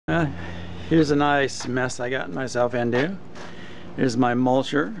Well, here's a nice mess I got myself into. Here's my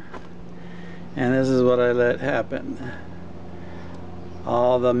mulcher, and this is what I let happen.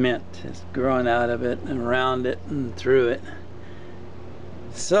 All the mint is growing out of it and around it and through it.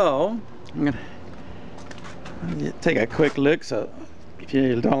 So I'm gonna take a quick look. So if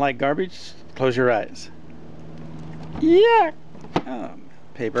you don't like garbage, close your eyes. Yeah. Oh,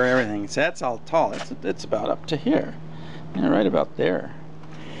 paper, everything. So that's all tall. It's about up to here. Yeah, right about there.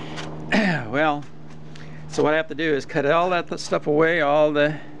 Well, so what I have to do is cut all that stuff away, all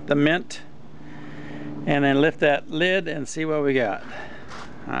the mint, and then lift that lid and see what we got.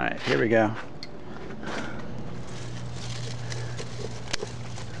 All right, here we go.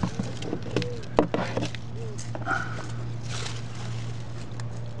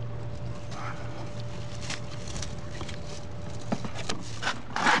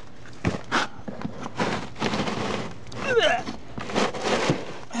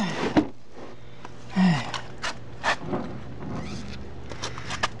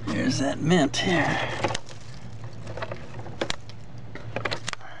 There's that mint here.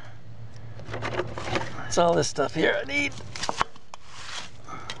 That's all this stuff here I need.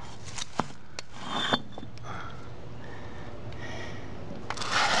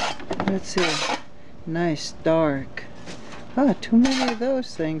 Let's see. Nice dark. Ah, too many of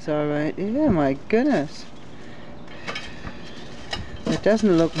those things, alright. Yeah, my goodness. It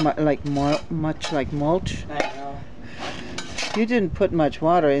doesn't look much like mulch. I know. You didn't put much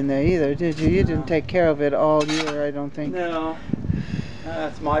water in there either, did you? You didn't take care of it all year, I don't think. No.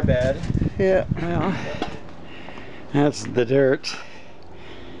 That's my bad. Yeah. Well, that's the dirt.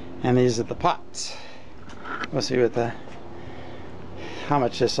 And these are the pots. We'll see what how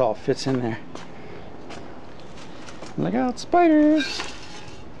much this all fits in there. Look out, spiders!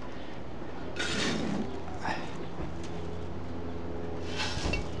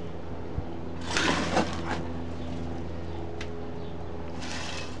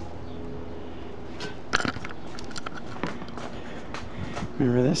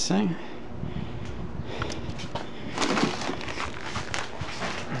 Remember this thing?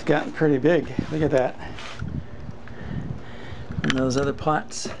 It's gotten pretty big. Look at that. And those other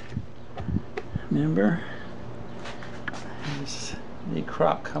pots. Remember? There's a big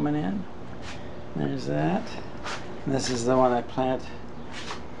crop coming in. There's that. And this is the one I planted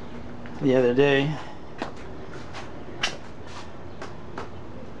the other day.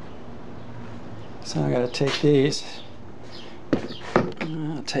 So I gotta take these.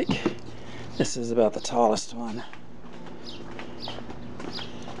 I'll take, this is about the tallest one.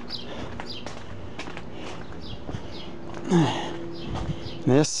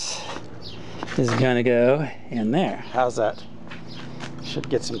 This is gonna go in there. How's that? Should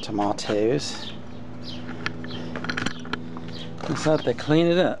get some tomatoes. Let's have to clean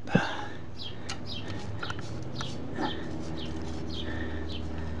it up.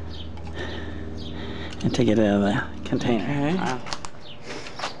 And take it out of the container. Okay.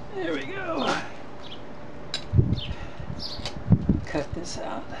 There we go. Cut this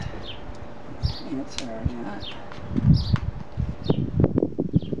out. It's already out.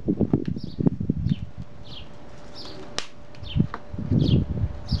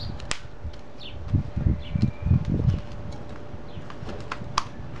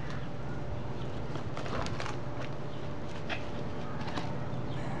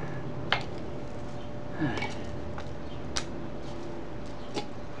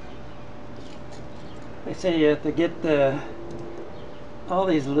 They say you have to get all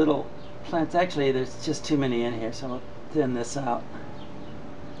these little plants. Actually, there's just too many in here, so I'll thin this out.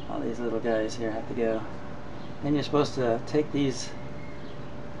 All these little guys here have to go. Then you're supposed to take these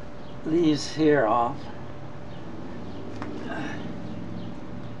leaves here off. Because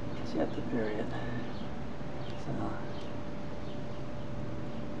you have to bury it. So,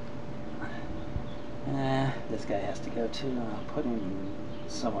 this guy has to go too. I'll put him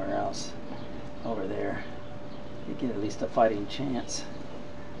somewhere else. Over there, you get at least a fighting chance.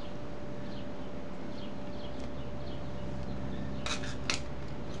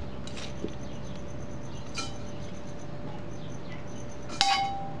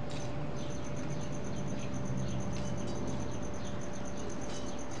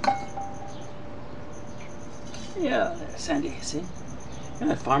 Yeah, there's Sandy, see?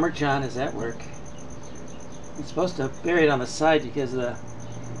 And Farmer John is at work. I'm supposed to bury it on the side because the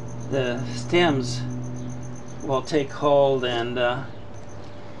stems will take hold and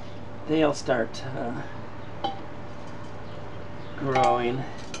they'll start growing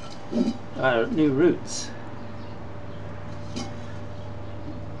new roots.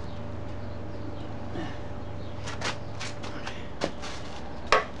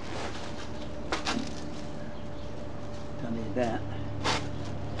 that.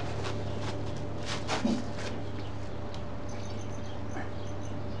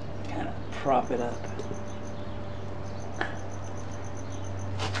 Kind of prop it up.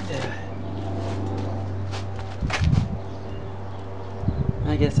 Yeah.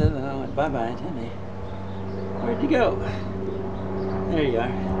 I guess I went bye-bye, didn't he? Where'd you go? There you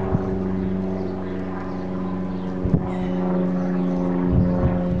are.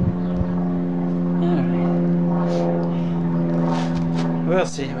 Alright. We'll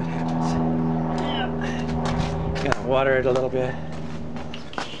see what happens. Yeah. Gotta water it a little bit.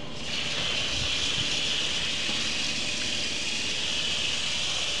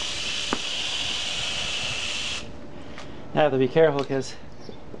 I have to be careful because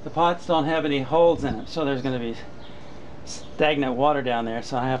the pots don't have any holes in them, so there's going to be stagnant water down there,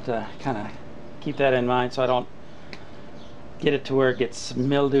 so I have to kind of keep that in mind so I don't get it to where it gets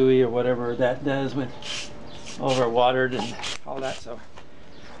mildewy or whatever that does with overwatered and all that. So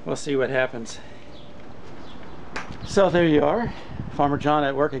we'll see what happens. So there you are, Farmer John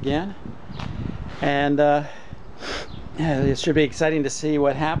at work again, and yeah, it should be exciting to see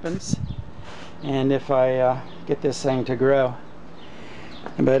what happens and if I get this thing to grow.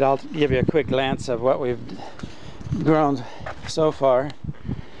 But I'll give you a quick glance of what we've grown so far.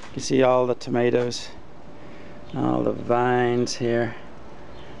 You can see all the tomatoes, all the vines here.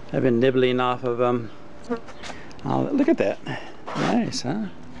 I've been nibbling off of them. Oh, look at that. Nice, huh?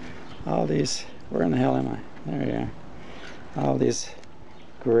 All these, where in the hell am I? There you are. All these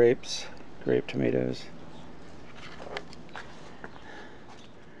grapes, grape tomatoes.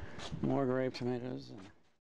 More grape tomatoes.